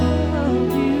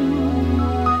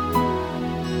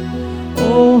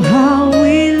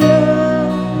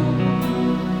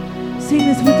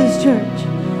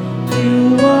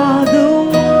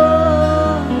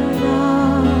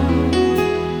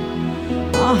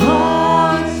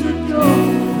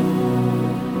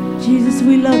Jesus,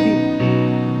 we love you.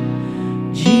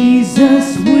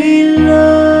 Jesus, we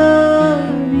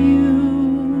love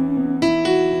you.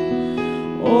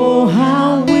 Oh,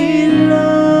 how we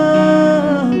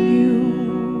love you.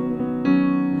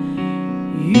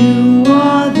 You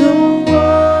are the one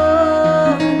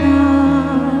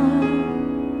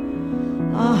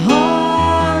our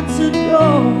hearts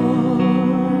adore.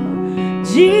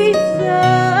 Jesus,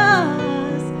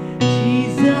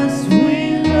 Jesus,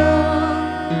 we love.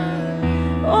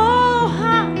 Oh,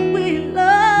 how we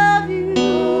love you.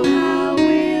 Oh, how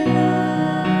we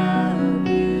love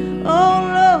you. Oh,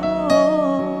 Lord,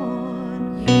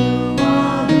 you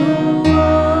are the one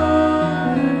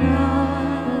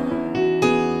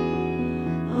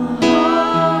our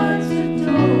hearts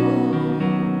adore.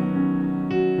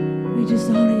 We just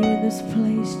honor you in this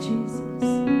place, Jesus.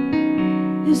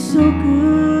 You're so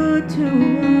good to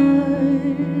us.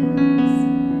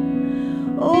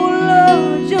 Oh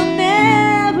Lord, you'll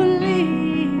never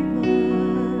leave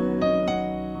us.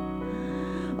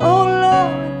 Oh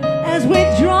Lord, as we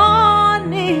draw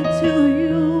near to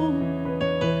you,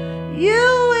 you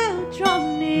will draw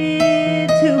near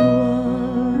to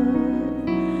us.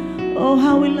 Oh,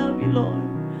 how we love you, Lord.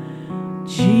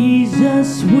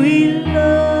 Jesus, we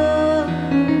love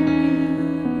you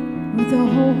with our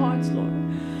whole hearts, Lord.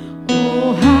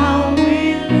 Oh, how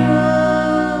we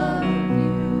love you.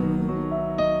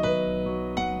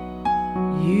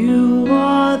 You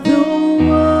are the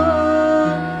one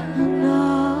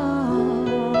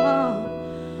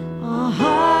our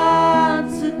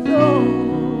hearts adore.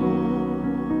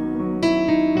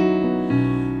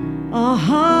 Our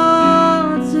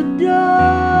hearts adore.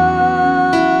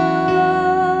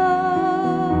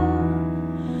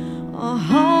 Our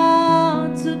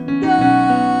hearts adore.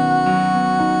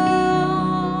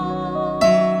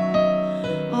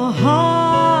 Our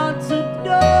hearts adore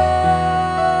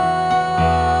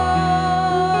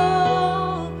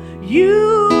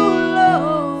you,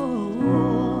 Lord.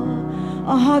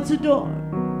 Our hearts adore.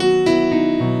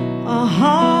 Our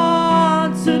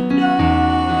hearts adore.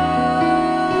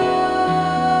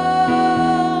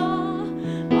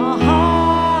 Our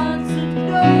hearts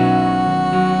adore.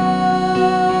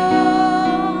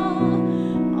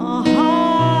 Our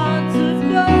hearts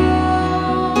adore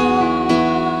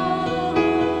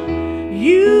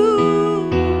you,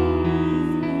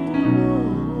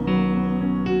 Lord.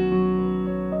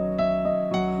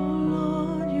 Oh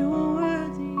Lord, you are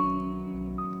worthy.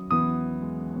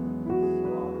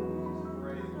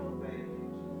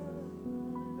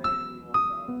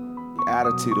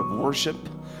 Attitude of worship.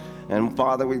 And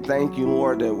Father, we thank you,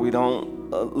 Lord, that we don't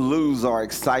lose our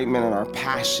excitement and our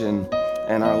passion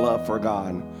and our love for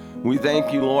God. We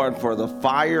thank you, Lord, for the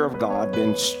fire of God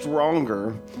being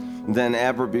stronger than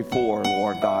ever before,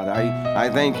 Lord God. I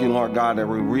thank you, Lord God, that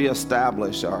we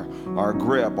reestablish our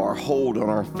grip, our hold on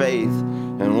our faith,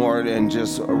 and Lord, and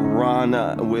just run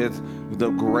with the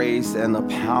grace and the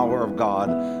power of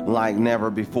God like never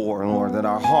before, Lord, that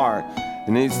our heart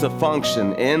needs to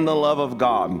function in the love of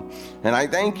God. And I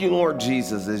thank you, Lord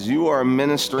Jesus, as you are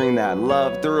ministering that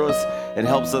love through us. It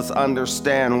helps us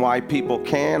understand why people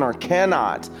can or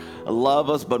cannot love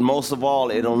us, but most of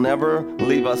all, it'll never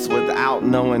leave us without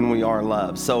knowing we are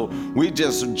loved. So we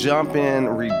just jump in,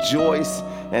 rejoice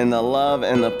in the love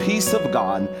and the peace of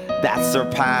God that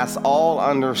surpass all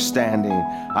understanding.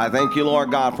 I thank you,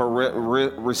 Lord God, for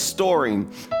restoring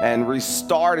and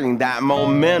restarting that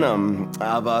momentum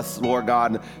of us, Lord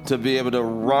God, to be able to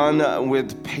run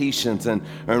with patience and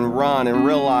run and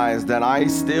realize that I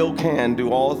still can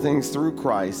do all things through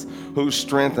Christ who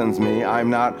strengthens me. I'm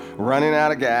not running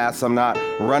out of gas. I'm not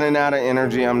running out of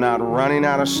energy. I'm not running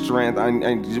out of strength.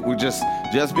 We just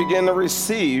begin to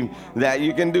receive that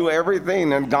you can do everything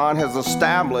that God has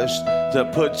established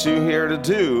to put you here to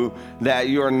do, that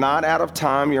you're not out of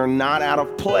time, you're not out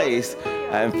of place,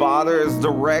 and Father is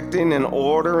directing and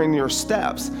ordering your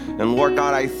steps. And Lord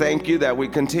God, I thank you that we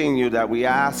continue, that we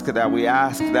ask.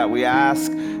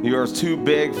 You're too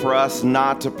big for us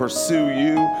not to pursue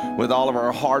you with all of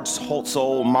our heart,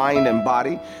 soul, mind, and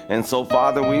body. And so,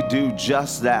 Father, we do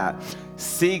just that.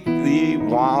 Seek thee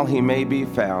while he may be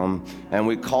found, and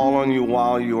we call on you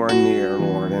while you are near,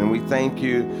 Lord. And we thank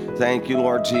you,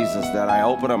 Lord Jesus, that I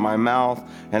open up my mouth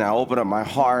and I open up my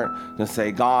heart to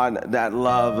say, God, that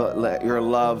love, let your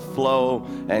love flow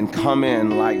and come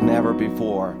in like never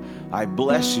before. I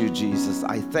bless you, Jesus.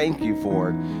 I thank you for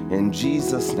it. In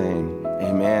Jesus' name,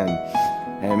 amen.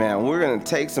 Amen. We're going to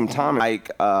take some time.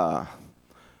 I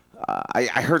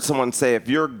heard someone say, if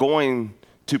you're going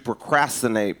to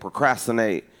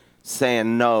procrastinate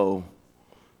saying no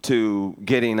to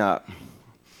getting up.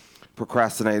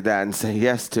 procrastinate that and say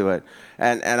yes to it.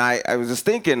 And I was just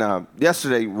thinking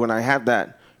yesterday when I had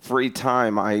that free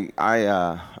time,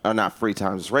 not free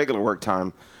time, it's regular work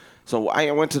time. So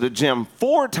I went to the gym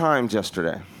 4 times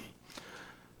yesterday.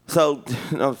 So,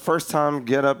 first time,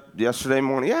 get up yesterday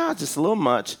morning, just a little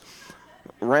much.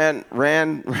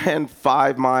 Ran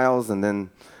 5 miles, and then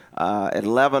at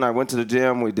 11 I went to the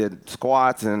gym. We did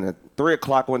squats, and at 3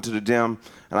 o'clock I went to the gym,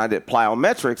 and I did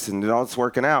plyometrics and did all this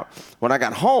working out. When I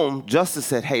got home, Justice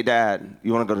said, "Hey, Dad,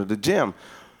 you want to go to the gym?"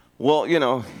 Well,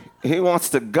 he wants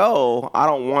to go. I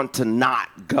don't want to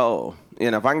not go.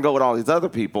 If I can go with all these other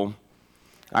people,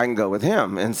 I can go with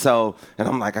him. And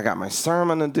I'm like, I got my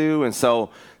sermon to do. And so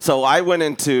I went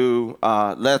into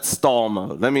let's stall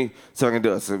mode. So I can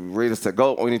do it. So Rita said,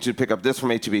 go, we need you to pick up this from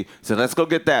HEB. So let's go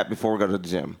get that before we go to the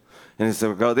gym. And he said,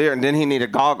 we'll go there. And then he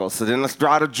needed goggles. So then let's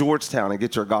drive to Georgetown and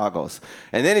get your goggles.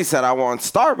 And then he said, I want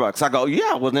Starbucks. I go,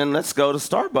 yeah, well then let's go to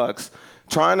Starbucks.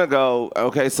 Trying to go,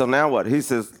 okay, so now what? He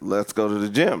says, let's go to the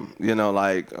gym.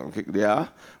 Okay, yeah.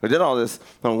 We did all this.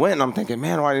 I went, and I'm thinking,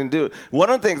 man, why didn't I do it? One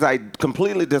of the things I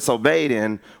completely disobeyed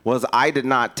in was I did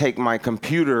not take my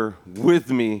computer with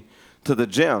me to the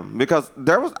gym. Because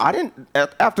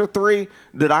after 3,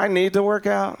 did I need to work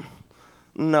out?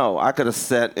 No, I could have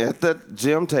sat at the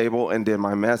gym table and did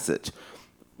my message.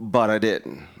 But I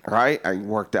didn't, right? I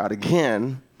worked out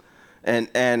again.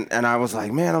 And I was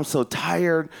like, man, I'm so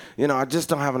tired. I just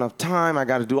don't have enough time. I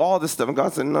got to do all this stuff. And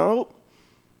God said, no,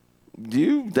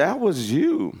 that was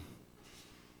you.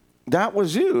 That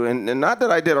was you. And not that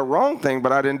I did a wrong thing,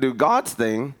 but I didn't do God's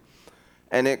thing.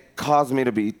 And it caused me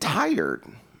to be tired,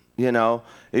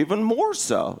 even more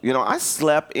so. I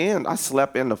slept into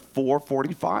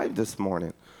 4:45 this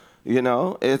morning.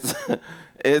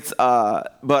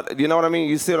 But you know what I mean?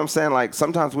 You see what I'm saying? Like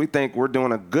sometimes we think we're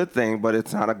doing a good thing, but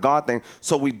it's not a God thing.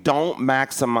 So we don't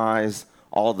maximize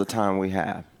all the time we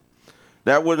have.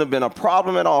 That wouldn't have been a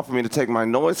problem at all for me to take my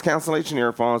noise cancellation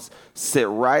earphones, sit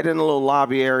right in a little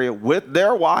lobby area with their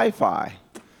Wi-Fi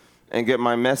and get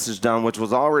my message done, which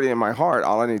was already in my heart.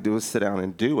 All I need to do is sit down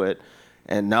and do it.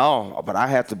 And no, but I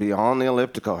had to be on the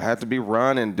elliptical, had to be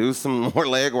running, do some more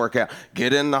leg workout,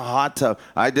 get in the hot tub.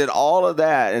 I did all of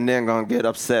that and then going to get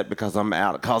upset because I'm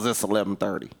out, because it's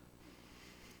 11:30.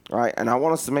 Right? And I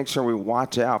want us to make sure we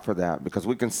watch out for that because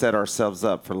we can set ourselves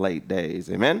up for late days.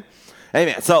 Amen?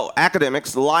 Amen. So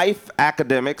academics, life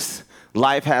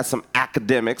has some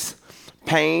academics.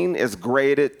 Pain is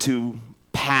graded to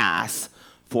pass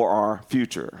for our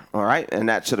future, all right? And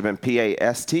that should have been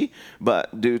P-A-S-T,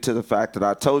 but due to the fact that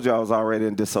I told you I was already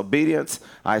in disobedience,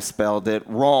 I spelled it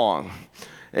wrong.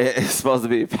 It's supposed to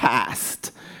be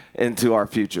past into our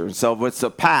future. So if it's a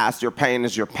past, your pain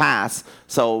is your past,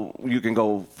 so you can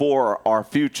go for our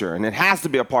future. And it has to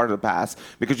be a part of the past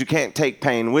because you can't take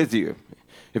pain with you.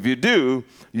 If you do,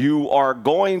 you are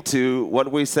going to, what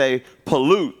do we say,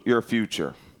 pollute your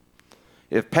future.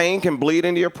 If pain can bleed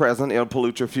into your present, it'll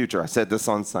pollute your future. I said this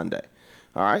on Sunday.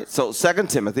 All right? So 2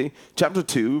 Timothy chapter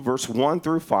 2, verse 1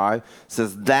 through 5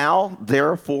 says, "Thou,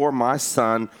 therefore, my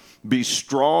son, be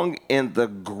strong in the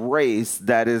grace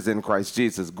that is in Christ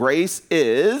Jesus." Grace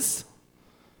is,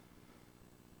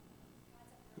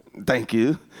 thank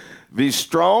you, be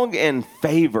strong in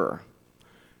favor.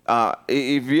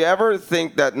 If you ever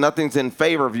think that nothing's in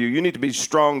favor of you, you need to be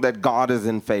strong that God is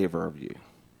in favor of you.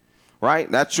 Right?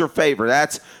 That's your favor.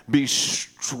 That's be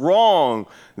strong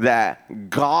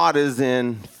that God is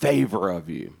in favor of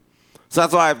you. So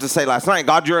that's what I have to say last night.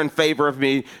 God, you're in favor of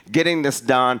me getting this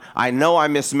done. I know I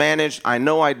mismanaged. I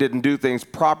know I didn't do things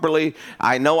properly.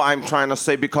 I know I'm trying to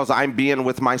say because I'm being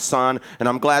with my son. And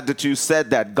I'm glad that you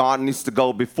said that God needs to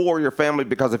go before your family,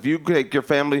 because if you take your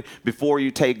family before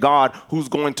you take God, who's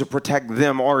going to protect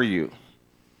them or you?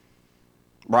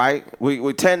 Right?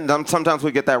 We tend, sometimes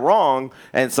we get that wrong,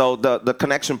 and so the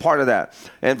connection part of that.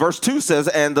 And verse 2 says,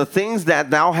 "And the things that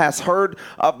thou hast heard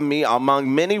of me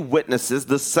among many witnesses,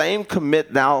 the same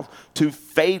commit thou to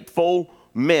faithful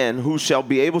men who shall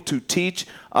be able to teach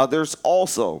others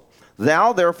also.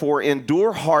 Thou therefore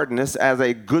endure hardness as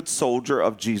a good soldier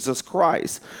of Jesus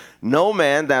Christ. No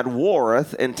man that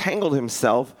warreth entangled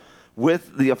himself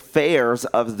with the affairs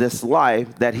of this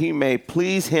life, that he may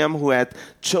please him who hath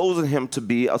chosen him to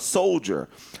be a soldier.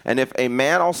 And if a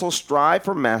man also strive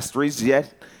for masteries,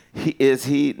 yet is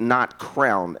he not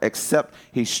crowned, except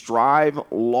he strive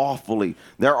lawfully."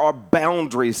 There are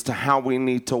boundaries to how we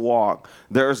need to walk.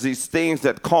 There's these things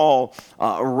that call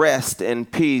rest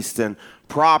and peace and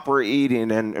proper eating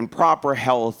and proper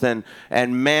health and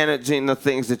managing the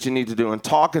things that you need to do and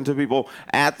talking to people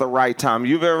at the right time.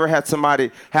 You've ever had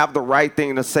somebody have the right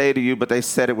thing to say to you, but they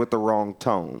said it with the wrong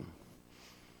tone?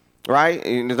 right?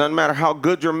 And it doesn't matter how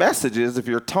good your message is. If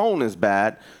your tone is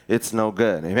bad, it's no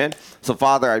good. Amen? So,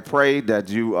 Father, I pray that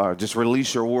you just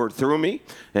release your word through me,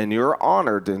 and you're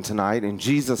honored in tonight. In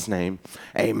Jesus' name,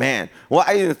 amen. Well,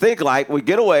 I think like we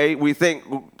get away, we think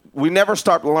we never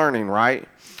stop learning, right?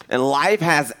 And life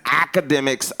has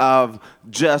academics of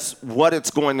just what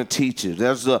it's going to teach you.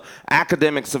 There's the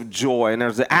academics of joy, and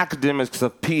there's the academics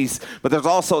of peace, but there's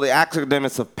also the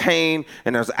academics of pain,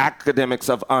 and there's academics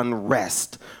of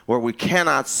unrest, where we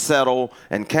cannot settle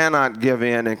and cannot give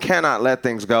in and cannot let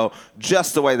things go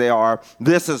just the way they are.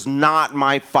 This is not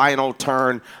my final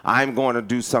turn. I'm going to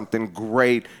do something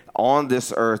great on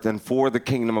this earth and for the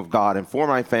kingdom of God and for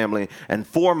my family and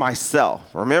for myself.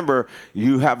 Remember,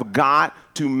 you have got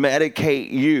to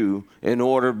medicate you in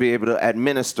order to be able to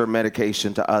administer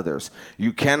medication to others.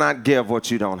 You cannot give what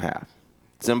you don't have.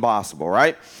 It's impossible,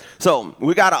 right? So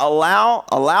we got to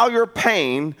allow your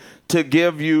pain to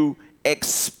give you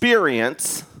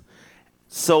experience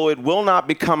so it will not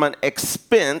become an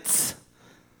expense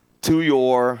to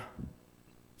your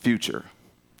future,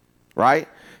 right?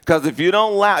 Because if you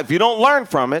don't learn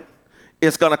from it,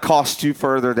 it's going to cost you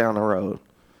further down the road.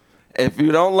 If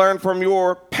you don't learn from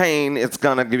your pain, it's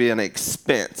going to give you an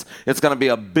expense. It's going to be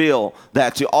a bill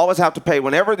that you always have to pay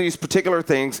whenever these particular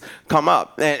things come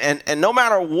up. And no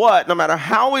matter what, no matter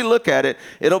how we look at it,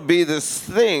 it'll be this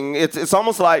thing. It's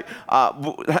almost like,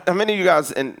 how many of you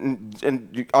guys,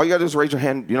 and all you got to do is raise your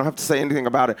hand. You don't have to say anything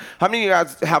about it. How many of you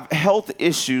guys have health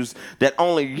issues that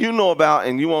only you know about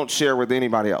and you won't share with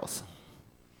anybody else?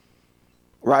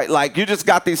 Right, like you just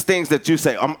got these things that you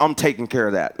say, I'm taking care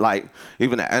of that. Like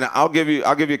even that, and I'll give you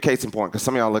a case in point because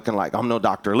some of y'all are looking like I'm no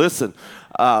doctor. Listen,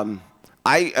 on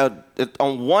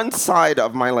one side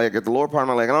of my leg, at the lower part of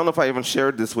my leg, I don't know if I even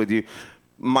shared this with you.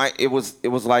 It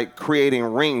was like creating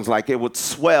rings, like it would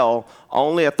swell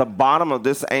only at the bottom of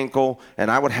this ankle,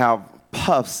 and I would have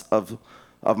puffs of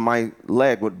my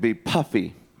leg would be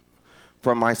puffy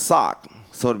from my sock.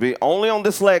 So it'd be only on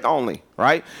this leg only,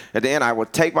 right? And then I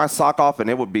would take my sock off and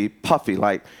it would be puffy.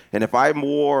 And if I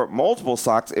wore multiple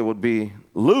socks, it would be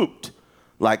looped,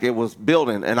 like it was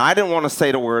building. And I didn't want to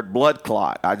say the word blood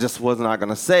clot. I just was not going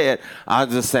to say it. I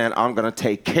was just saying I'm going to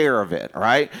take care of it,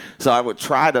 right? So I would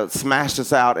try to smash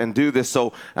this out and do this.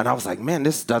 And I was like, man,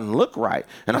 this doesn't look right.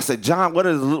 And I said, John, what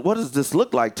does this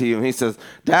look like to you? And he says,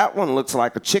 that one looks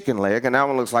like a chicken leg, and that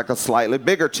one looks like a slightly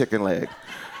bigger chicken leg.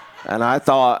 And I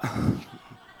thought,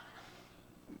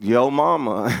 yo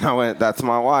mama. And I went, that's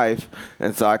my wife.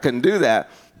 And so I couldn't do that.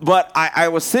 But I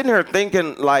was sitting here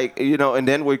thinking and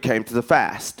then we came to the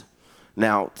fast.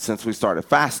 Now, since we started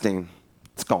fasting,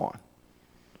 it's gone,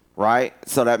 right?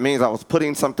 So that means I was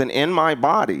putting something in my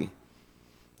body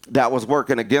that was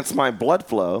working against my blood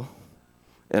flow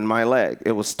in my leg.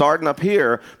 It was starting up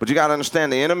here, but you got to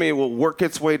understand the enemy will work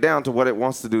its way down to what it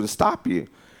wants to do to stop you.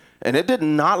 And it did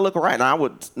not look right.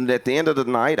 And at the end of the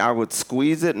night, I would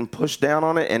squeeze it and push down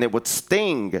on it, and it would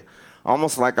sting,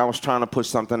 almost like I was trying to push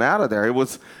something out of there. It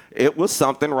was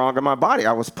something wrong in my body.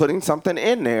 I was putting something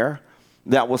in there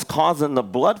that was causing the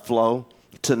blood flow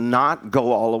to not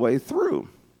go all the way through.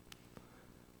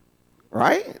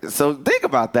 Right? So think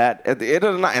about that. At the end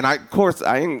of the night,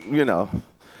 and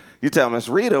you tell Miss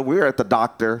Rita, we're at the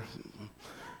doctor.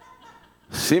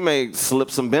 She may slip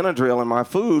some Benadryl in my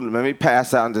food and let me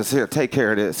pass out and just, here, take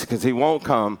care of this, because he won't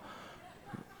come.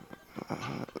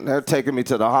 They're taking me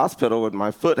to the hospital with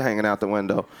my foot hanging out the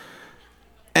window.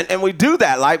 And we do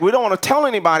that. Like, we don't want to tell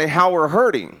anybody how we're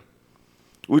hurting.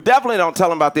 We definitely don't tell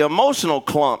them about the emotional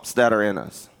clumps that are in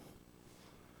us.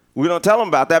 We don't tell them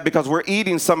about that because we're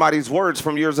eating somebody's words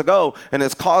from years ago, and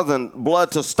it's causing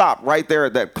blood to stop right there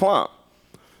at that clump.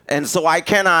 And so I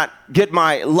cannot get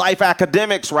my life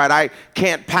academics right. I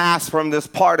can't pass from this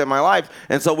part of my life.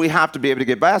 And so we have to be able to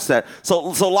get past that. So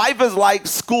life is like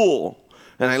school.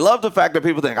 And I love the fact that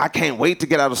people think, I can't wait to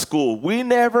get out of school. We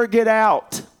never get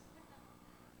out.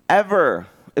 Ever.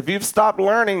 If you've stopped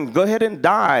learning, go ahead and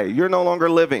die. You're no longer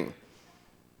living.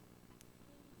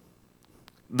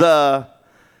 The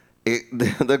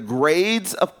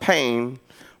grades of pain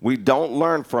we don't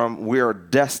learn from, we are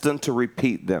destined to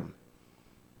repeat them.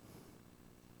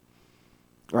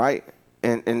 Right?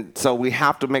 And so we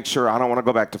have to make sure. I don't want to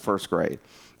go back to first grade.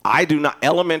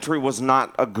 Elementary was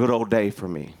not a good old day for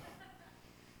me.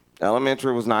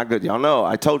 Elementary was not good. Y'all know,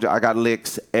 I told you, I got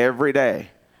licks every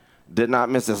day. Did not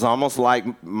miss it. It's almost like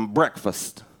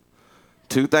breakfast.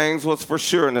 Two things was for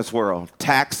sure in this world: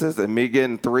 taxes and me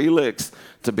getting 3 licks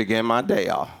to begin my day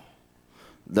off.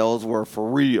 Those were for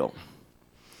real.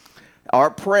 Our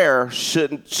prayer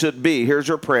should be, here's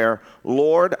your prayer: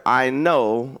 Lord, I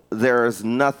know there is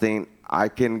nothing I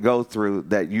can go through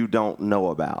that you don't know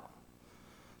about.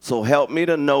 So help me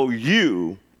to know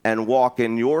you and walk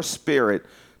in your spirit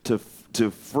to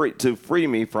free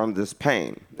me from this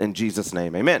pain. In Jesus'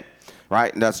 name, amen.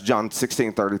 Right? And that's John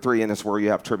 16:33, and it's where you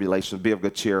have tribulation. Be of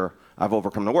good cheer. I've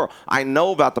overcome the world. I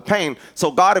know about the pain.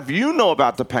 So God, if you know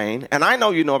about the pain, and I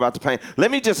know you know about the pain, let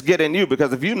me just get in you,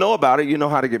 because if you know about it, you know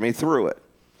how to get me through it.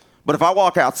 But if I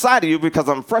walk outside of you because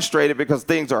I'm frustrated because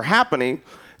things are happening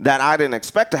that I didn't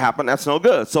expect to happen, that's no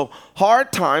good. So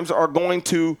hard times are going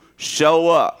to show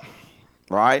up,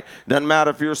 right? Doesn't matter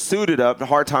if you're suited up, the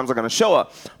hard times are going to show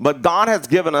up. But God has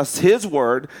given us his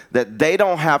word that they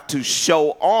don't have to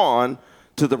show on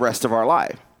to the rest of our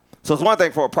life. So it's one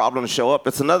thing for a problem to show up.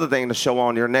 It's another thing to show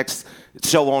on your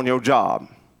job.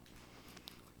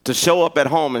 To show up at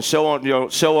home and show on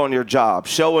your job,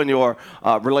 show in your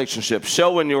relationship,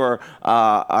 show in your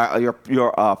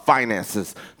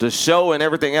finances, to show in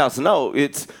everything else. No,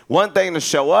 it's one thing to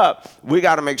show up. We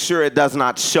got to make sure it does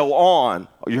not show on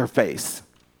your face.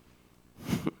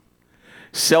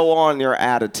 Show on your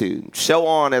attitude. Show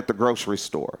on at the grocery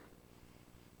store.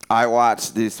 I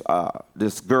watched this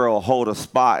girl hold a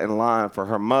spot in line for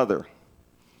her mother.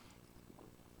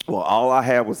 Well, all I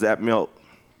had was that milk.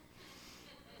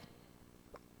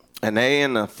 And they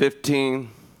in the 15.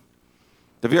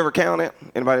 Have you ever counted?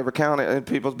 Anybody ever counted in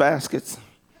people's baskets?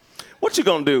 What you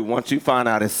gonna do once you find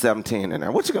out it's 17 in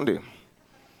there? What you gonna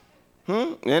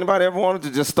do? Anybody ever wanted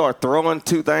to just start throwing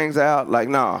two things out? Like,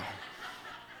 nah.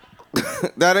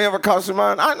 That ever crossed your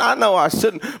mind? I know I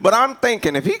shouldn't, but I'm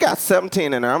thinking if he got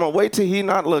 17 in there, I'm gonna wait till he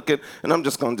not looking, and I'm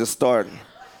just gonna start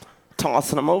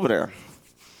tossing them over there.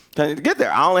 Can get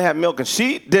there? I only had milk, and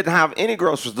she didn't have any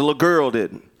groceries. The little girl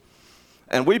didn't.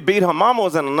 And we beat her. Mama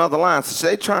was in another line, so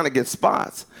they trying to get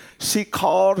spots. She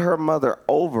called her mother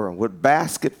over with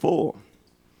basket full.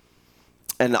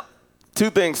 And two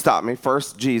things stopped me.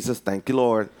 First, Jesus, thank you,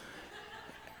 Lord.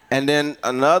 And then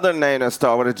another name that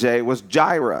started with a J was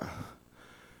Jireh,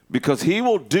 because he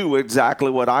will do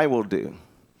exactly what I will do.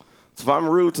 So if I'm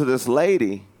rude to this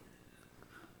lady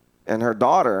and her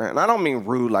daughter, and I don't mean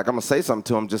rude like I'm going to say something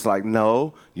to them, just like,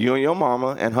 no, you and your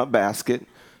mama and her basket,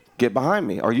 get behind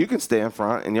me. Or you can stay in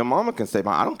front and your mama can stay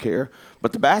behind. I don't care.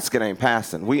 But the basket ain't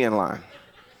passing. We in line.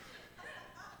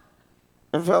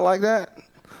 Ever felt like that?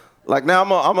 Like now I'm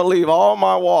going to leave all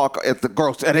my walk at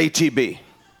HEB.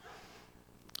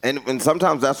 And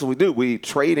sometimes that's what we do. We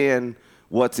trade in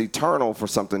what's eternal for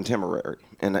something temporary.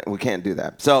 And we can't do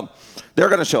that. So they're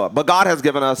going to show up. But God has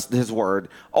given us his word.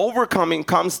 Overcoming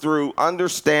comes through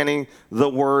understanding the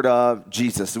word of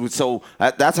Jesus. So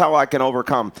that's how I can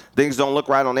overcome. Things don't look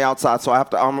right on the outside, so I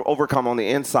have to overcome on the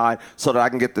inside so that I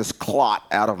can get this clot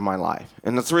out of my life.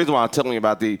 And that's the reason why I'm telling you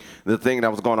about the thing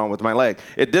that was going on with my leg.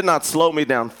 It did not slow me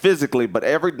down physically, but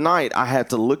every night I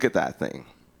had to look at that thing.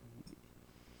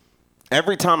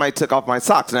 Every time I took off my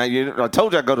socks. Now, I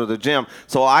told you I go to the gym.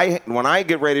 So when I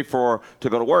get ready to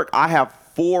go to work, I have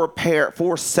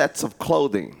four sets of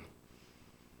clothing.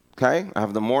 Okay? I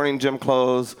have the morning gym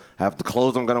clothes, I have the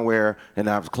clothes I'm going to wear, and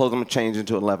I have the clothes I'm going to change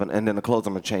into 11, and then the clothes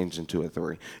I'm going to change into a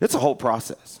 3. It's a whole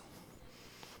process.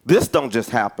 This don't just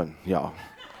happen, y'all.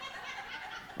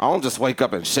 I don't just wake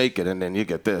up and shake it, and then you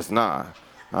get this. Nah.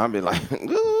 I'll be like,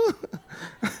 ooh.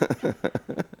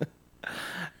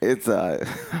 It's a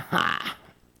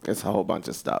whole bunch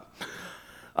of stuff.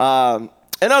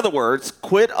 In other words,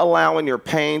 quit allowing your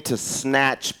pain to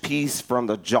snatch peace from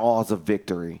the jaws of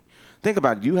victory. Think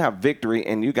about it. You have victory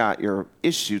and you got your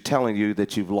issue telling you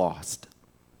that you've lost.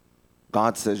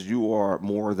 God says you are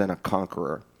more than a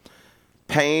conqueror.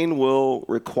 Pain will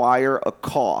require a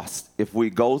cost if we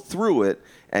go through it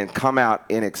and come out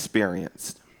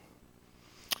inexperienced.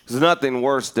 There's nothing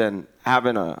worse than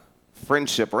having a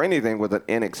friendship or anything with an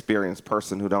inexperienced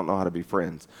person who don't know how to be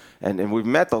friends. And we've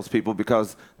met those people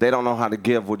because they don't know how to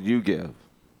give what you give.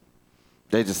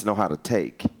 They just know how to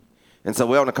take. And so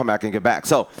we want to come back and get back.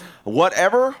 So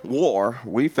whatever war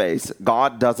we face,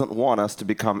 God doesn't want us to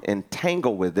become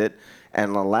entangled with it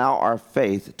and allow our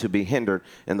faith to be hindered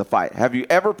in the fight. Have you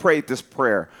ever prayed this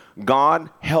prayer?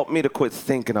 God, help me to quit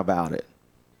thinking about it.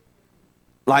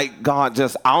 Like, God,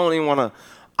 I don't want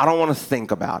to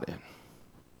think about it.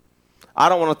 I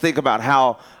don't want to think about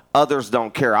how others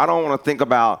don't care. I don't want to think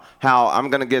about how I'm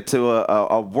going to get to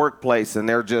a workplace and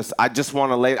I just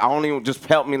want to just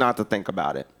help me not to think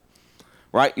about it.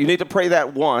 Right? You need to pray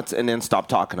that once and then stop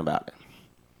talking about it.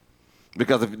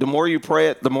 Because the more you pray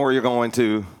it, the more you're going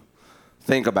to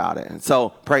think about it. And so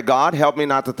pray, God, help me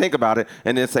not to think about it.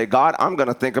 And then say, God, I'm going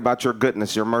to think about your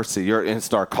goodness, your mercy, and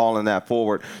start calling that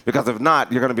forward. Because if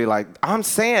not, you're going to be like, I'm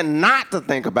saying not to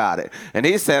think about it. And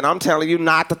he said, I'm telling you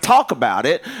not to talk about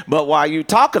it. But while you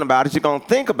talking about it, you're going to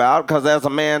think about it, because as a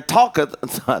man talketh,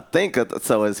 thinketh,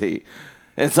 so is he.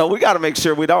 And so we got to make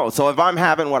sure we don't. So if I'm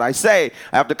having what I say,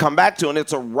 I have to come back to, and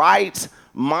it's a right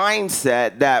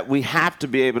mindset that we have to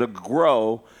be able to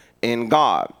grow in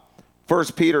God. 1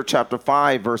 Peter chapter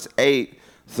 5, verse 8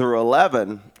 through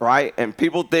 11, right? And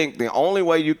people think the only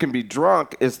way you can be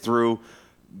drunk is through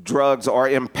drugs, or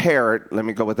impaired, let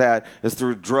me go with that, is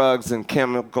through drugs and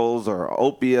chemicals or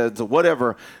opiates or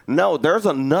whatever. No, there's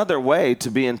another way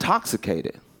to be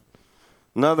intoxicated.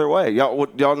 Another way. Y'all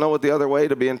know what the other way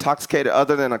to be intoxicated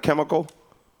other than a chemical?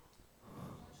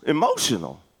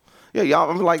 Emotional. Yeah, y'all,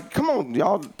 I'm like, come on,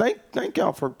 y'all, thank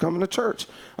y'all for coming to church.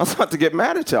 I was about to get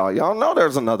mad at y'all. Y'all know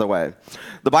there's another way.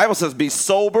 The Bible says, be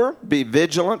sober, be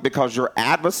vigilant, because your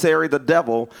adversary, the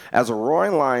devil, as a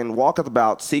roaring lion, walketh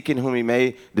about, seeking whom he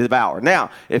may devour.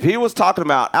 Now, if he was talking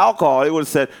about alcohol, he would have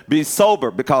said, be sober,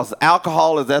 because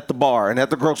alcohol is at the bar and at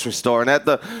the grocery store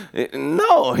and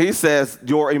no, he says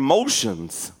your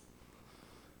emotions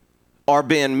are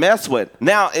being messed with.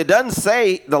 Now, it doesn't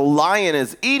say the lion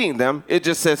is eating them. It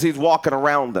just says he's walking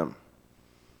around them.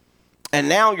 And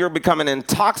now you're becoming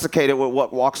intoxicated with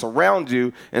what walks around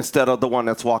you instead of the one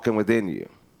that's walking within you.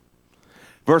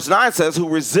 Verse 9 says, who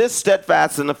resist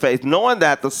steadfast in the faith, knowing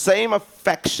that the same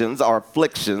afflictions are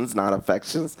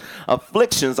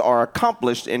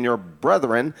accomplished in your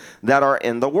brethren that are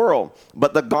in the world.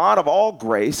 But the God of all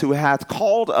grace, who hath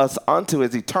called us unto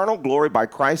his eternal glory by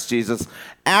Christ Jesus,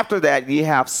 after that ye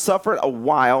have suffered a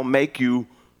while, make you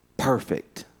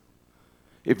perfect.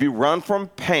 If you run from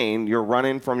pain, you're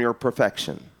running from your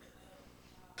perfection.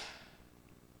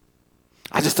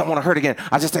 I just don't want to hurt again.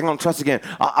 I just ain't going to trust again.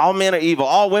 All men are evil.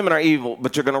 All women are evil.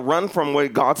 But you're going to run from where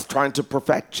God's trying to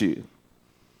perfect you.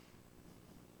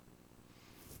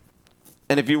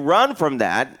 And if you run from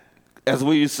that, as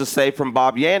we used to say from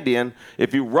Bob Yandian,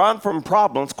 if you run from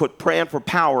problems, quit praying for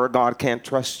power. God can't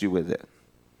trust you with it.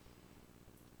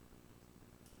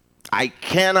 I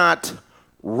cannot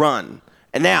run.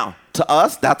 And now, to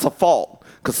us, that's a fault.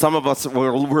 Because some of us,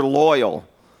 we're loyal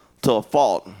to a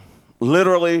fault.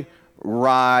 Literally,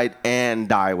 ride and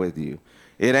die with you.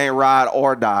 It ain't ride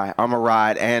or die. I'm going to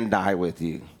ride and die with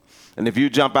you. And if you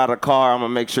jump out of the car, I'm going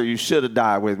to make sure you should have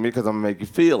died with me, because I'm going to make you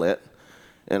feel it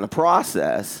in the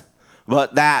process.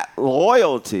 But that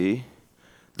loyalty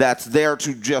that's there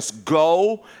to just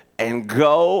go and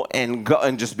go and go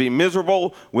and just be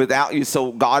miserable without you.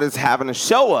 So God is having to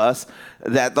show us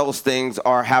that those things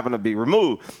are having to be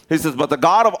removed. He says, but the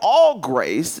God of all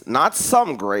grace, not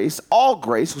some grace, all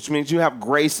grace, which means you have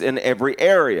grace in every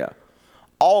area,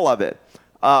 all of it,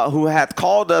 who hath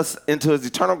called us into his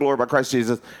eternal glory by Christ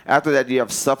Jesus. After that, you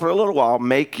have suffered a little while,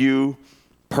 make you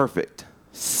perfect,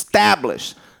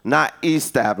 established, not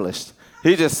established.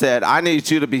 He just said, I need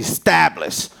you to be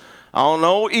established. I don't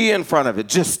know E in front of it,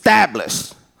 just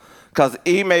established. Because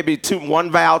E may be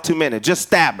one vowel too many, just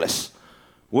established.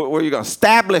 Where are you going?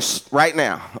 Established right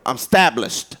now. I'm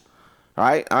established. All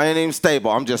right? I ain't even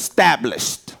stable. I'm just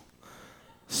established.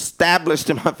 Established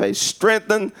in my faith.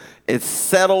 Strengthen, it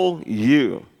settle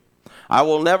you. I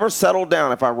will never settle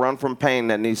down if I run from pain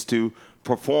that needs to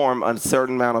perform a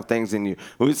certain amount of things in you.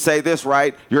 We say this,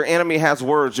 right? Your enemy has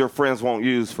words your friends won't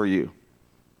use for you.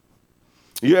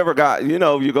 You ever got, you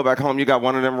go back home, you got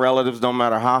one of them relatives, no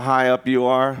matter how high up you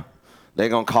are, they're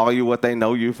going to call you what they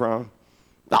know you from.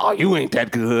 Oh, you ain't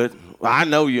that good. I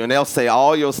know you. And they'll say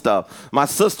all your stuff. My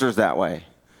sister's that way.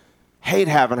 Hate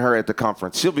having her at the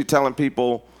conference. She'll be telling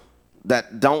people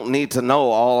that don't need to know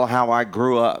all how I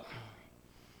grew up.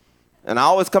 And I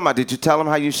always come out, did you tell him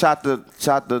how you shot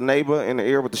the neighbor in the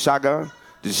ear with the shotgun?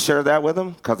 Did you share that with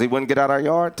him? Because he wouldn't get out of our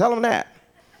yard? Tell him that.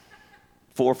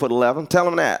 4'11", tell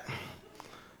him that.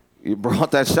 You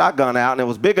brought that shotgun out, and it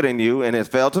was bigger than you, and it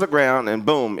fell to the ground, and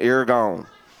boom, ear gone.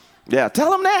 Yeah,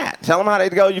 tell them that. Tell them how they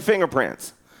go your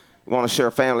fingerprints. You want to share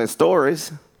family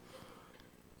stories.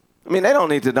 I mean, they don't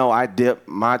need to know I dip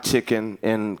my chicken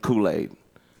in Kool-Aid.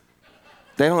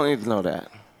 They don't need to know that.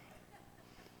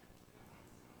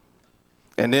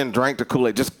 And then drank the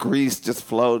Kool-Aid, just grease, just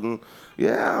floating.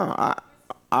 Yeah,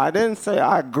 I didn't say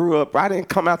I grew up. I didn't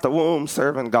come out the womb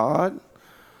serving God.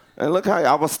 And look how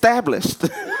I was established.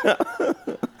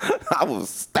 I was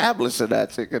establishing that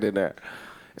chicken in there.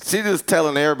 She just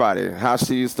telling everybody how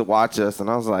she used to watch us. And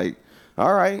I was like,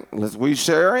 all right, we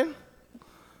sharing?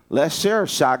 Let's share a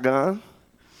shotgun.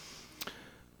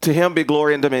 To him be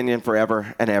glory and dominion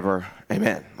forever and ever.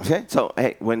 Amen. Okay? So,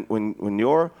 hey, when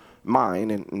your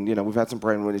mind, and you know, we've had some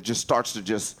praying when it just starts to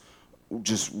just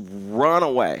run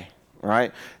away,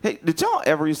 right? Hey, did y'all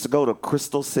ever used to go to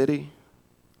Crystal City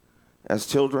as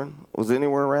children? Was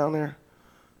anywhere around there?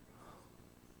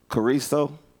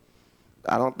 Carrizo?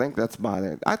 I don't think that's by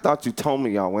there. I thought you told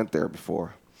me y'all went there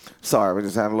before. Sorry, we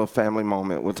just had a little family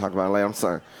moment. We'll talk about it later. I'm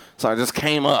sorry. So I just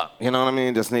came up. You know what I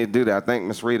mean? Just need to do that. I think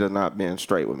Miss Rita not being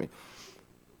straight with me.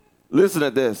 Listen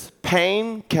to this.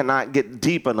 Pain cannot get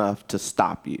deep enough to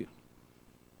stop you.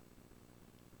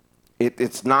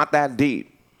 It's not that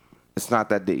deep. It's not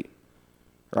that deep,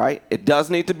 right? It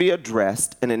does need to be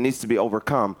addressed, and it needs to be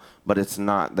overcome, but it's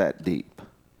not that deep.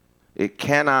 It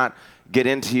cannot get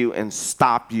into you and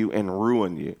stop you and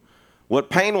ruin you. What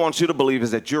pain wants you to believe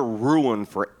is that you're ruined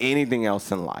for anything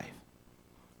else in life.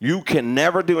 You can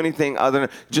never do anything other than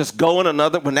just go in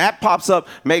another. When that pops up,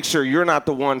 make sure you're not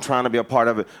the one trying to be a part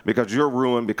of it because you're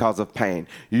ruined because of pain.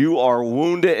 You are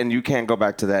wounded and you can't go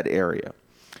back to that area.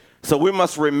 So we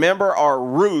must remember our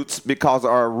roots because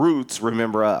our roots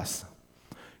remember us.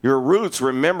 Your roots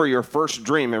remember your first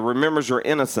dream. It remembers your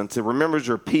innocence. It remembers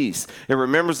your peace. It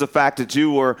remembers the fact that you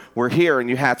were here and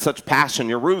you had such passion.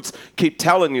 Your roots keep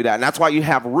telling you that. And that's why you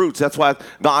have roots. That's why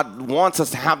God wants us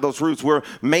to have those roots. We're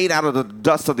made out of the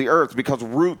dust of the earth because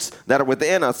roots that are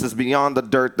within us is beyond the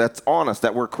dirt that's on us,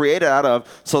 that we're created out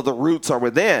of, so the roots are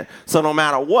within. So no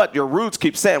matter what, your roots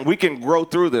keep saying, we can grow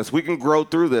through this. We can grow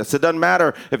through this. It doesn't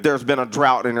matter if there's been a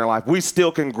drought in your life. We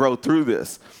still can grow through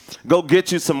this. Go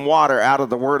get you some water out of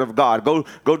the Word of God.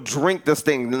 Go drink this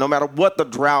thing, no matter what the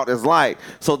drought is like.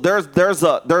 So there's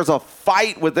a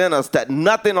fight within us that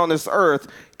nothing on this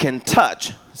earth can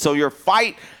touch. So your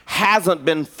fight hasn't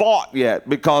been fought yet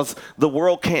because the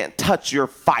world can't touch your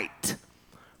fight,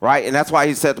 right? And that's why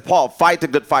he said to Paul, fight the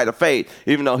good fight of faith,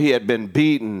 even though he had been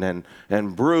beaten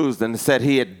and bruised, and said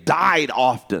he had died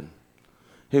often.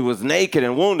 He was naked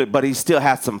and wounded, but he still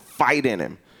had some fight in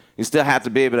him. You still have to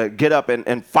be able to get up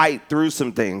and fight through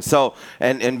some things. So,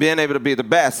 and being able to be the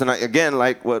best. And again,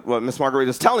 like what Miss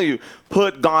Margarita's telling you,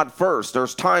 put God first.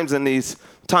 There's times in these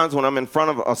times when I'm in front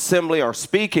of assembly or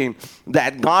speaking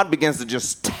that God begins to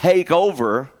just take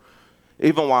over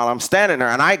even while I'm standing there.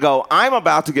 And I go, I'm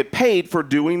about to get paid for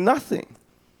doing nothing.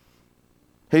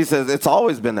 He says, it's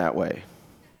always been that way.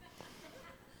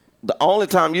 The only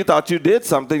time you thought you did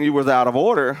something, you was out of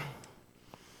order.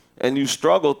 And you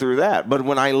struggle through that. But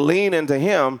when I lean into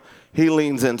him, he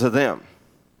leans into them.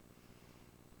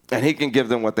 And he can give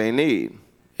them what they need.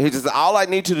 He says, all I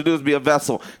need you to do is be a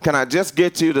vessel. Can I just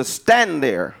get you to stand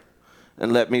there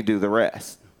and let me do the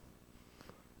rest?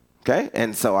 Okay?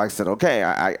 And so I said, okay,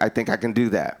 I think I can do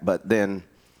that. But then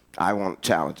I want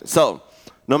challenges. So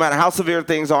no matter how severe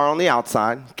things are on the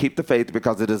outside, keep the faith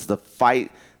because it is the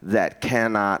fight that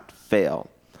cannot fail.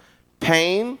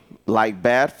 Pain, like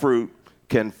bad fruit,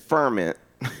 can ferment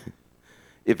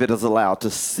if it is allowed to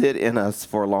sit in us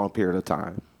for a long period of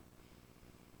time.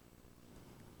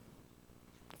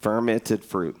 Fermented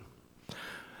fruit.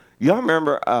 Y'all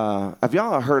remember, have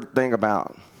y'all heard a thing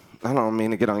about, I don't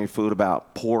mean to get on your food,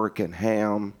 about pork and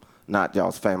ham, not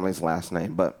y'all's family's last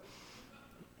name, but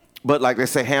like they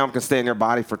say ham can stay in your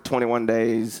body for 21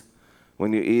 days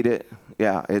when you eat it.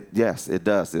 Yeah, yes, it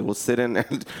does. It will sit in there.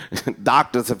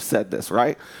 Doctors have said this,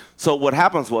 right? So what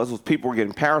happens was people were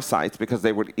getting parasites because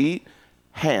they would eat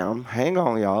ham. Hang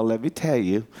on, y'all, let me tell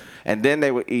you. And then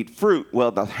they would eat fruit. Well,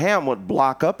 the ham would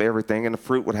block up everything, and the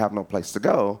fruit would have no place to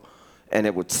go. And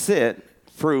it would sit,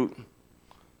 fruit,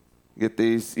 get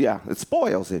these, it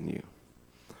spoils in you,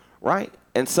 right?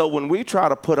 And so when we try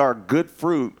to put our good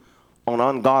fruit on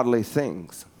ungodly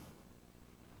things,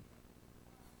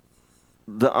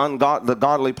 the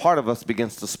godly part of us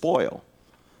begins to spoil.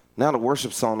 Now the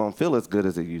worship song don't feel as good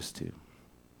as it used to.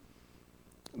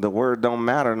 The word don't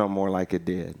matter no more like it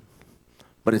did.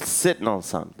 But it's sitting on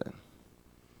something.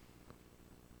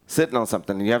 Sitting on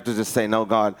something. And you have to just say, no,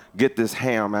 God, get this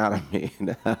ham out of me.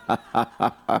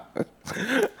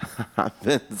 I've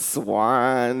been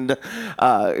swined.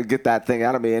 Get that thing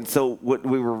out of me. And so what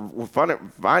we were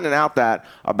finding out that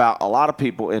about a lot of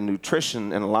people in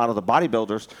nutrition and a lot of the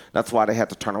bodybuilders, that's why they had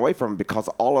to turn away from it, because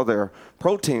all of their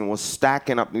protein was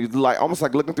stacking up. Almost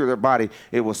like looking through their body,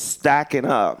 it was stacking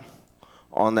up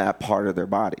on that part of their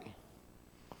body.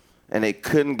 And they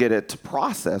couldn't get it to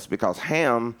process because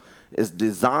ham is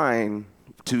designed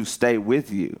to stay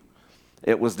with you.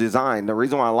 It was designed. The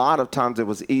reason why a lot of times it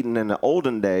was eaten in the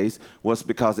olden days was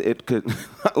because it could,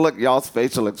 look, y'all's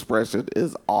facial expression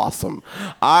is awesome.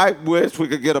 I wish we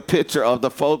could get a picture of the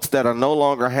folks that are no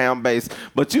longer ham-based,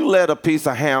 but you let a piece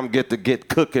of ham get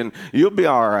cooking, you'll be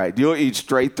all right. You'll eat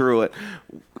straight through it.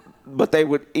 but they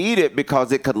would eat it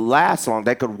because it could last long.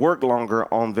 They could work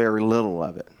longer on very little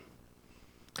of it.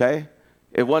 Okay?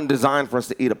 It wasn't designed for us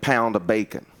to eat a pound of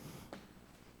bacon.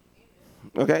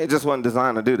 Okay? It just wasn't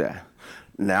designed to do that.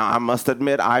 Now, I must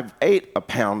admit, I've ate a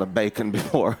pound of bacon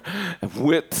before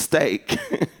with steak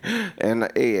and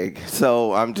an egg.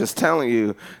 So I'm just telling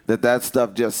you that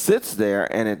stuff just sits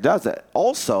there and it does it.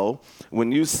 Also,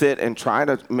 when you sit and try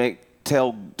to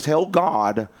tell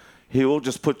God, he will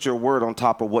just put your word on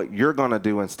top of what you're going to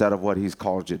do instead of what he's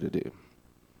called you to do.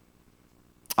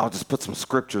 I'll just put some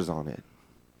scriptures on it.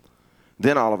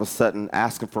 Then all of a sudden,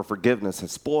 asking for forgiveness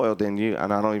has spoiled in you,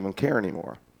 and I don't even care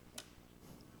anymore.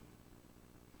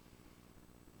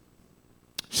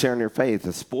 Sharing your faith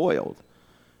is spoiled,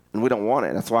 and we don't want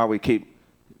it. That's why we keep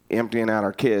emptying out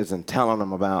our kids and telling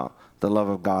them about the love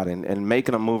of God and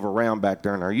making them move around back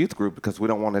there in our youth group, because we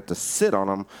don't want it to sit on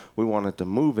them. We want it to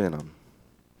move in them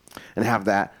and have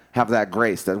that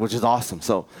grace, which is awesome.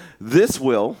 So this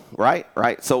will, right?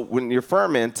 So when you're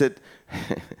fermented,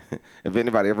 if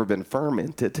anybody ever been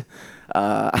fermented,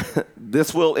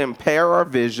 this will impair our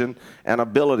vision and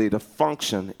ability to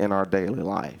function in our daily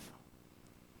life.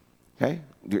 Okay?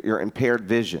 Your impaired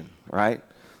vision, right?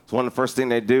 It's one of the first things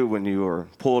they do when you are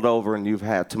pulled over and you've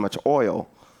had too much oil.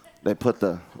 They put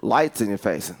the lights in your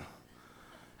face.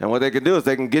 And what they can do is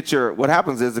they can get what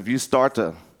happens is if you start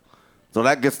to, so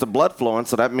that gets the blood flowing,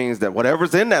 so that means that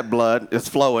whatever's in that blood is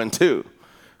flowing too,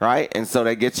 right? And so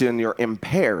they get you and you're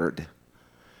impaired.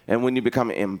 And when you become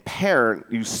impaired,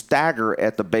 you stagger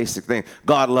at the basic thing.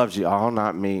 God loves you. Oh,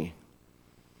 not me.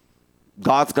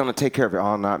 God's going to take care of you.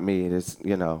 Oh, not me. It's,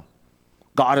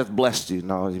 God has blessed you.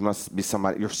 No, you must be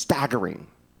somebody. You're staggering.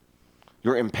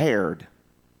 You're impaired.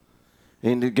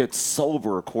 You need to get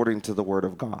sober according to the word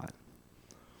of God.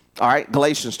 All right,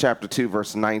 Galatians chapter 2,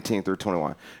 verse 19 through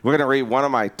 21. We're going to read one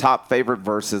of my top favorite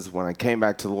verses when I came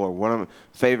back to the Lord. One of my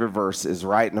favorite verses is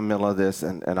right in the middle of this,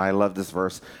 and I love this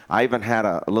verse. I even had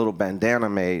a little bandana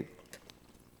made.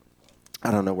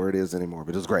 I don't know where it is anymore,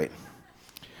 but it was great.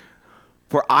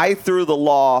 For I through the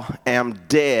law am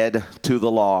dead to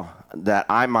the law, that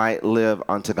I might live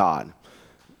unto God.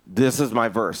 This is my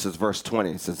verse. It's verse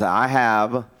 20. It says,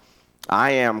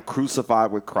 I am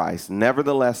crucified with Christ.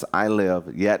 Nevertheless I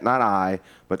live, yet not I,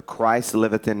 but Christ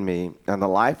liveth in me. And the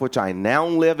life which I now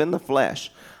live in the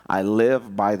flesh, I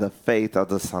live by the faith of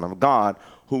the Son of God,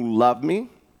 who loved me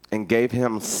and gave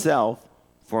himself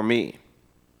for me.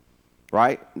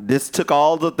 Right? This took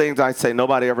all the things I say,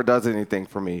 nobody ever does anything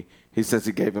for me. He says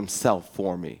he gave himself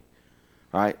for me.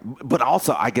 Right? But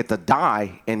also I get to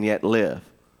die and yet live.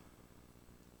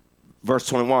 Verse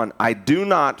 21, I do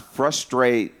not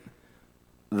frustrate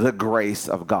the grace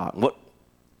of God. What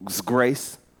is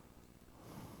grace?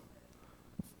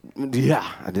 Yeah,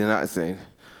 I did not say.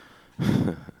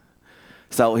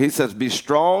 So he says, be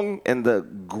strong in the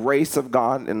grace of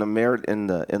God, in the merit, in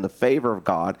the favor of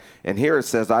God. And here it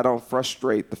says, I don't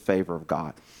frustrate the favor of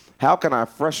God. How can I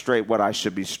frustrate what I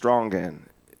should be strong in?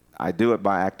 I do it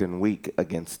by acting weak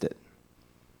against it.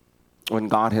 When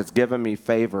God has given me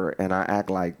favor and I act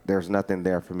like there's nothing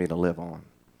there for me to live on.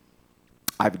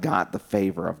 I've got the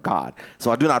favor of God.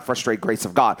 So I do not frustrate grace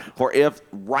of God. For if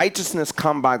righteousness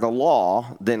come by the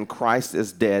law, then Christ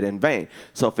is dead in vain.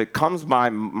 So if it comes by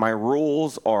my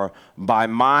rules or by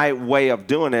my way of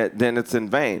doing it, then it's in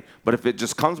vain. But if it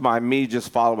just comes by me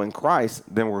just following Christ,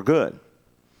 then we're good.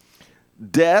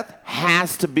 Death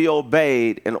has to be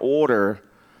obeyed in order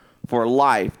for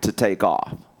life to take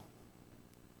off.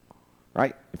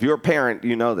 Right? If you're a parent,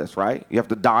 you know this, right? You have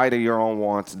to die to your own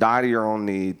wants, die to your own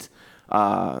needs.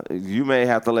 You may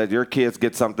have to let your kids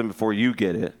get something before you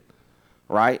get it,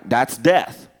 right? That's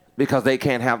death, because they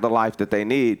can't have the life that they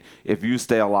need if you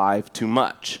stay alive too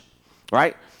much,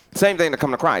 right? Same thing to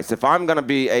come to Christ. If I'm going to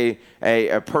be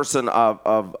a person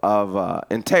of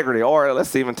integrity, or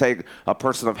let's even take a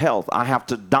person of health, I have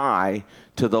to die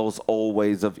to those old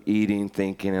ways of eating,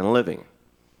 thinking, and living.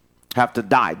 Have to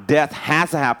die. Death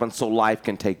has to happen so life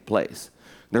can take place.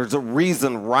 There's a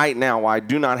reason right now why I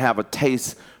do not have a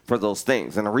taste for those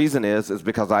things. And the reason is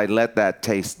because I let that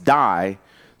taste die,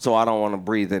 so I don't want to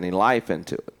breathe any life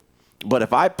into it. But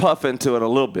if I puff into it a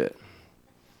little bit,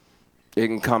 it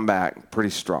can come back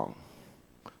pretty strong.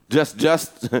 Just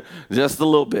a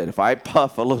little bit. If I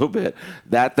puff a little bit,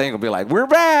 that thing will be like, we're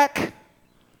back.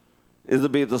 It'll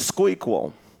be the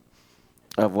squeakquel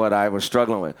of what I was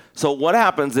struggling with. So what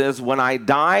happens is when I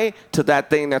die to that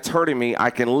thing that's hurting me, I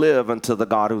can live unto the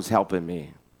God who's helping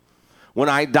me. When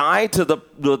I die to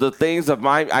the things of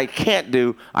I can't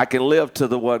do, I can live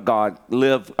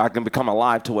to I can become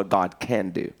alive to what God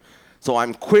can do. So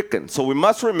I'm quickened. So we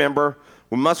must remember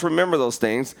We must remember those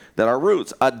things that are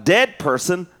roots. A dead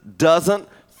person doesn't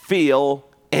feel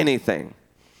anything.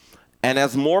 And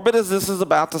as morbid as this is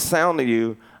about to sound to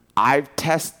you, I've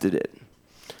tested it.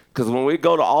 Because when we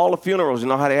go to all the funerals, you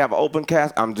know how they have open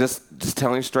casket? I'm just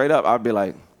telling you straight up. I'd be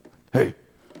like, hey,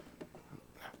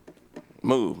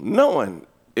 move. Knowing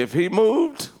if he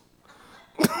moved,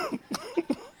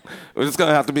 there's going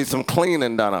to have to be some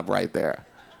cleaning done up right there.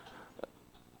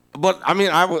 But, I mean,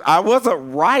 I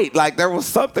wasn't right. Like, there was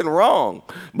something wrong.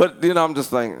 But, you know, I'm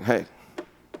just like, hey.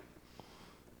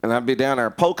 And I'd be down there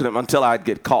poking him until I'd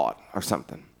get caught or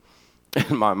something.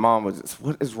 And my mom was just,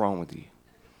 what is wrong with you?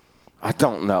 I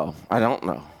don't know. I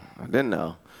didn't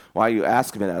know. Why are you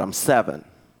asking me that? I'm 7.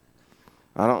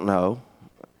 I don't know.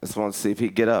 I just want to see if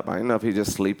he'd get up. I didn't know if he's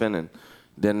just sleeping and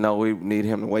didn't know we need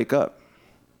him to wake up.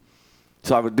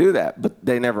 So I would do that, but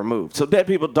they never moved. So dead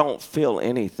people don't feel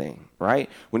anything, right?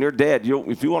 When you're dead,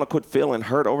 if you want to quit feeling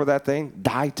hurt over that thing,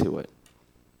 die to it.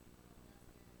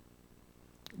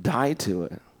 Die to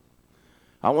it.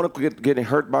 I want to quit getting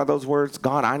hurt by those words.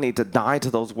 God, I need to die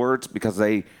to those words because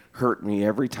they hurt me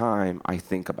every time I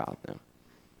think about them.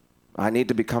 I need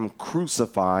to become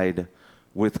crucified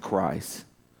with Christ,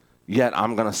 yet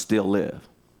I'm going to still live.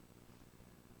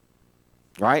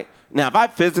 Right? Now, if I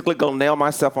physically go nail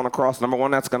myself on a cross, number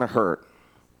 1, that's going to hurt.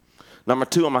 Number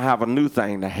 2, I'm going to have a new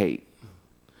thing to hate.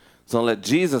 So let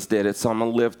Jesus did it, so I'm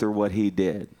going to live through what he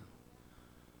did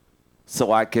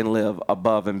so I can live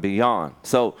above and beyond.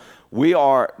 So we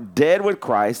are dead with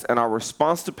Christ, and our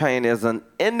response to pain is an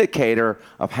indicator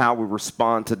of how we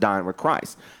respond to dying with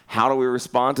Christ. How do we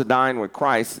respond to dying with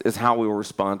Christ is how we will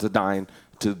respond to dying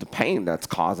to the pain that's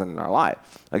causing in our life.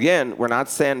 Again, we're not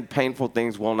saying painful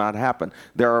things will not happen.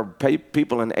 There are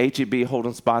people in HEB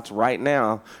holding spots right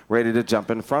now ready to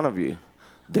jump in front of you.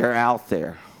 They're out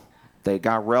there. They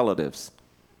got relatives.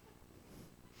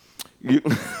 You're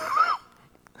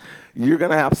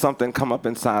going to have something come up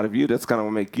inside of you that's going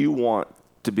to make you want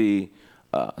to be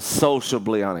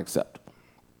sociably unacceptable.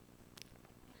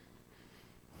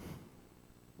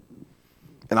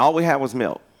 And all we had was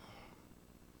milk.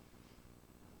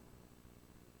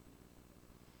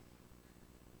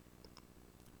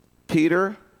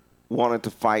 Peter wanted to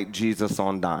fight Jesus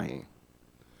on dying.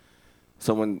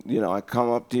 So when, I come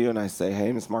up to you and I say,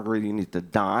 hey, Miss Margarita, you need to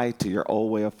die to your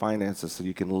old way of finances so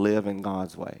you can live in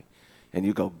God's way. And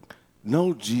you go,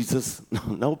 no, Jesus,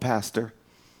 no, Pastor,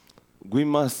 we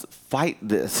must fight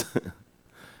this.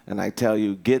 And I tell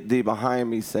you, get thee behind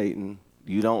me, Satan.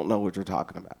 You don't know what you're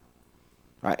talking about.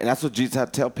 Right? And that's what Jesus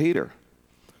had to tell Peter.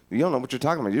 You don't know what you're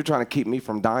talking about. You're trying to keep me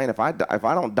from dying. If I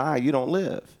don't die, you don't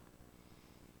live.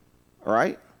 All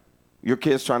right? Your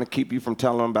kid's trying to keep you from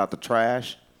telling them about the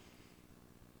trash.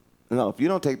 No, if you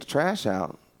don't take the trash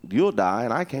out, you'll die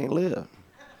and I can't live.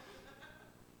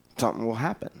 Something will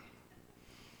happen.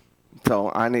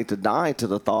 So I need to die to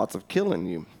the thoughts of killing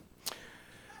you.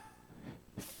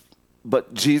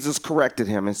 But Jesus corrected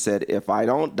him and said, if I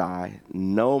don't die,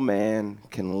 no man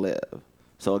can live.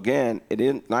 So again, it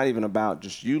is not even about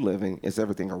just you living. It's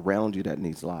everything around you that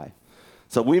needs life.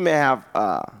 So we may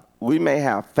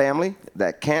have family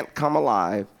that can't come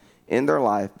alive in their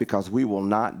life because we will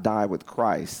not die with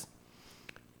Christ.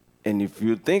 And if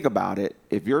you think about it,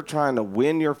 if you're trying to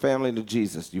win your family to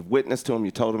Jesus, you've witnessed to him, you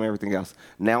told him everything else,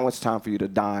 now it's time for you to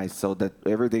die so that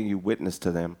everything you witnessed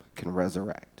to them can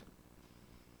resurrect,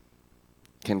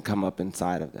 can come up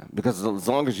inside of them. Because as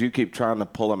long as you keep trying to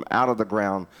pull them out of the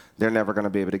ground, they're never going to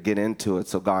be able to get into it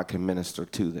so God can minister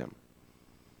to them.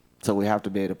 So we have to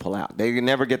be able to pull out. They can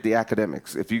never get the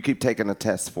academics. If you keep taking a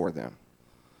test for them,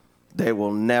 they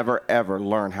will never, ever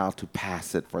learn how to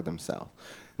pass it for themselves.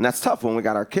 And that's tough when we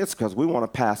got our kids because we want to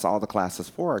pass all the classes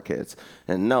for our kids.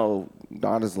 And no,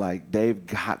 God is like, they've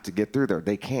got to get through there.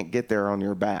 They can't get there on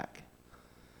your back.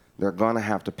 They're going to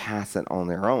have to pass it on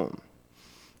their own.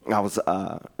 I was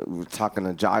talking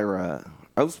to Jaira.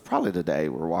 It was probably today.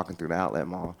 We were walking through the outlet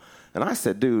mall. And I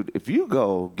said, dude, if you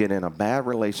go get in a bad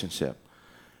relationship,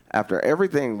 after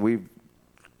everything we've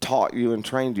taught you and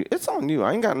trained you, it's on you.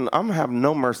 I'm going to have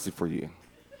no mercy for you.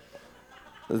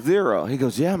 0. He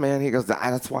goes, yeah, man. He goes,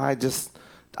 that's why I just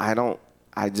don't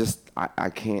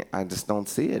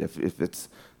see it. If it's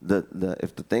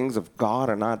if the things of God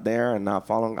are not there and not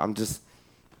following, I'm just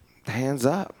hands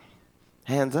up.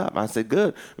 Hands up. I said,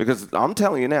 good. Because I'm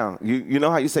telling you now, you know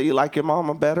how you say you like your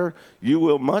mama better? You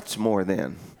will much more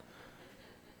then.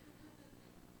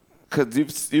 Because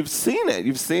you've seen it.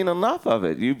 You've seen enough of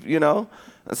it.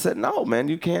 I said, no, man,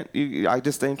 you can't. I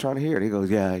just ain't trying to hear it. He goes,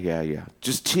 yeah.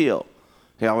 Just chill.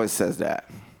 He always says that.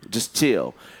 Just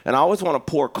chill. And I always want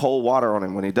to pour cold water on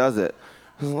him when he does it.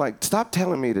 I'm like, stop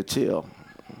telling me to chill.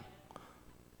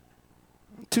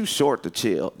 too short to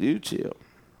chill. You chill.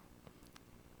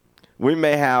 We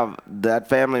may have that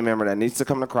family member that needs to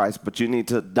come to Christ, but you need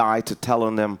to die to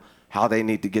telling them how they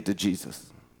need to get to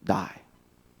Jesus. Die.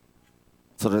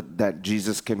 So that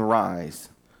Jesus can rise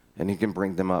and he can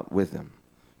bring them up with him.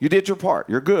 You did your part.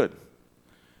 You're good.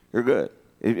 You're good.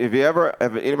 If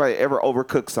anybody ever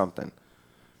overcooked something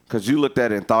because you looked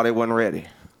at it and thought it wasn't ready.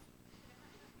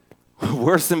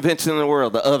 Worst invention in the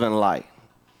world, the oven light.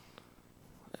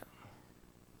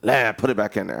 Put it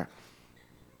back in there.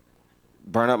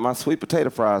 Burn up my sweet potato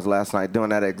fries last night doing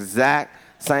that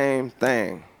exact same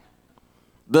thing.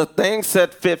 The thing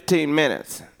said 15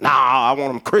 minutes. Nah, I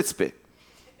want them crispy.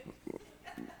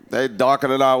 They darker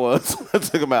than I was. I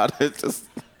took them out. It's just,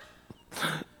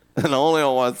 and only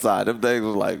on one side. Them things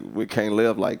was like, we can't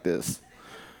live like this.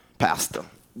 Pasta.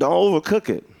 Don't overcook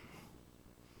it.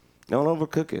 Don't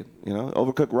overcook it. You know,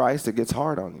 overcook rice, it gets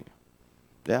hard on you.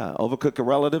 Yeah, overcook a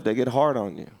relative, they get hard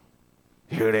on you.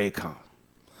 Here they come.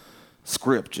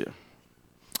 Scripture.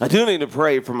 I do need to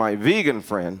pray for my vegan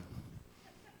friend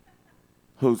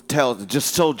who tells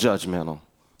just so judgmental.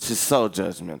 She's so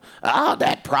judgmental.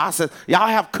 That process. Y'all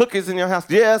have cookies in your house?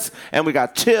 Yes. And we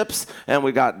got chips and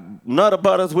we got Nutter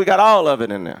Butters. We got all of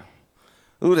it in there.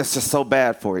 Ooh, that's just so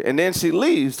bad for you. And then she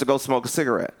leaves to go smoke a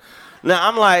cigarette. Now,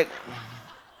 I'm like,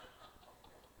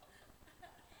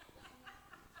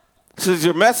 since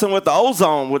you're messing with the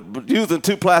ozone with using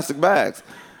 2 plastic bags.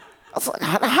 I was like,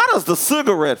 how does the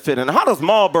cigarette fit in? How does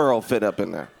Marlboro fit up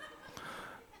in there?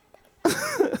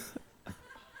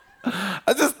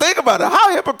 I just think about it.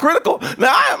 How hypocritical.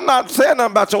 Now, I am not saying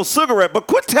nothing about your cigarette, but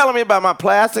quit telling me about my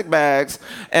plastic bags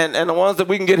and the ones that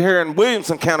we can get here in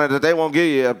Williamson County that they won't give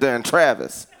you up there in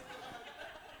Travis.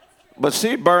 But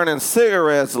she burning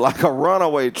cigarettes like a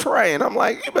runaway train. I'm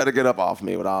like, you better get up off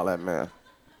me with all that, man.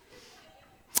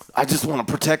 I just want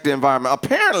to protect the environment.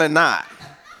 Apparently not.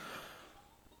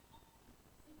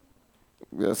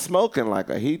 You're smoking like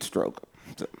a heat stroke.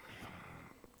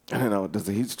 I don't know. Does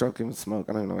a heat stroke even smoke?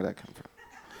 I don't even know where that comes from.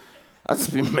 I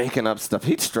just be making up stuff.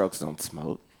 Heat strokes don't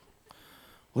smoke.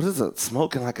 What is it?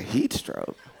 Smoking like a heat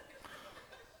stroke?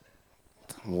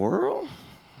 World?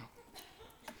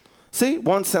 See,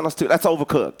 1 sentence, 2. That's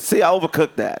overcooked. See, I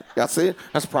overcooked that. Y'all see?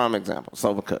 That's a prime example. It's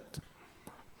overcooked.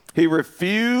 He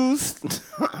refused.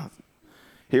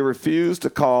 He refused to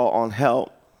call on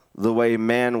help the way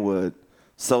man would,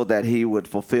 so that he would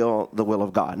fulfill the will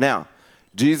of God. Now,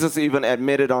 Jesus even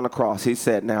admitted on the cross. He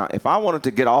said, "Now, if I wanted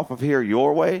to get off of here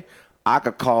your way, I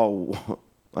could call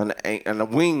an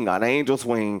angel's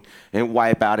wing, and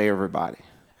wipe out everybody."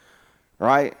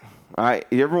 Right? All right.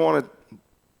 You ever wanted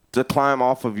to climb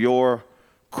off of your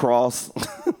cross?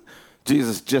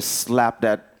 Jesus just slapped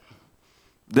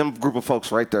them group of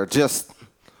folks right there, just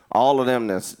all of them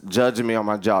that's judging me on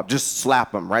my job, just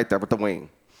slap them right there with the wing.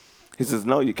 He says,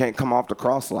 no, you can't come off the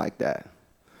cross like that.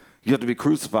 You have to be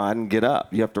crucified and get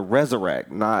up. You have to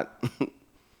resurrect, not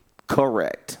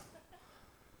correct.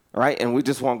 Right? And we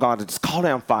just want God to just call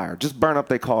down fire. Just burn up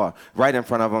their car right in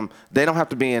front of them. They don't have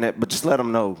to be in it, but just let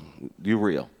them know you're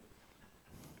real.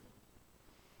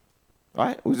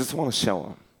 Right? We just want to show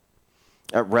them.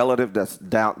 A relative that's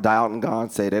doubting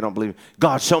God, say they don't believe.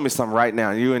 God, show me something right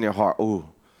now. You in your heart. Ooh,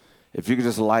 if you could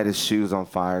just light his shoes on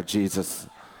fire, Jesus,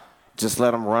 just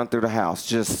let them run through the house.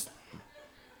 Just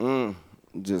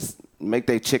make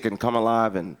their chicken come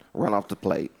alive and run off the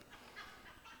plate.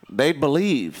 They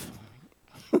believe.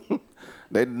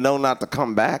 They know not to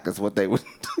come back is what they would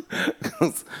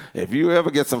do. If you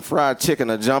ever get some fried chicken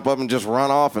to jump up and just run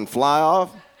off and fly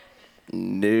off,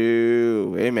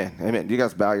 no. Amen. Amen. You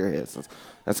guys bow your heads.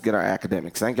 Let's get our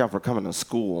academics. Thank y'all for coming to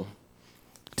school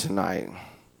tonight.